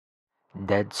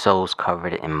Dead souls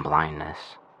covered in blindness.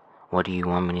 What do you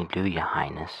want me to do, your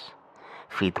highness?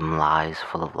 Feed them lies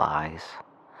full of lies?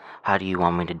 How do you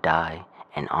want me to die,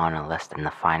 in honor less than the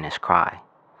finest cry?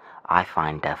 I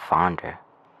find death fonder.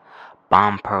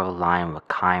 Bomb pearl lined with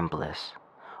kind bliss,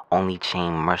 only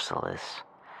chain merciless.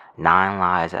 9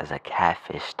 lives as a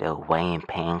catfish still weighing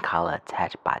pain collar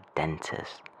attached by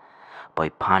dentist. Boy,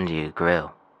 ponder your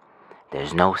grill.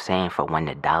 There's no saying for when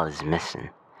the dollar's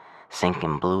missing.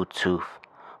 Sinking Bluetooth,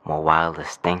 more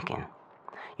wireless thinking.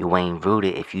 You ain't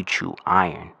rooted if you chew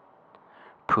iron.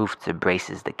 Proof to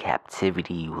braces the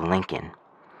captivity you linking.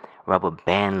 Rubber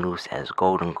band loose as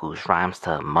golden goose rhymes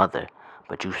to a mother,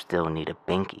 but you still need a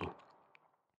binky.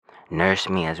 Nurse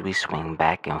me as we swing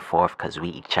back and forth 'cause we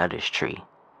each other's tree.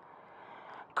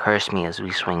 Curse me as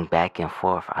we swing back and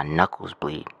forth, our knuckles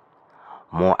bleed.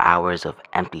 More hours of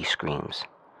empty screams.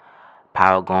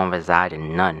 Power gon' reside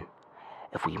in none.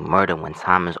 If we murder when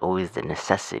time is always the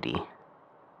necessity.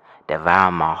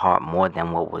 Devour my heart more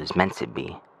than what was meant to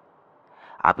be.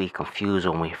 I'll be confused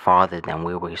when we're farther than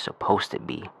where we're supposed to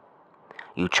be.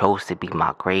 You chose to be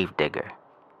my grave digger.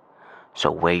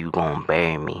 So where you gon'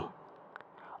 bury me?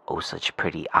 Oh, such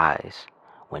pretty eyes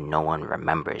when no one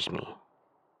remembers me.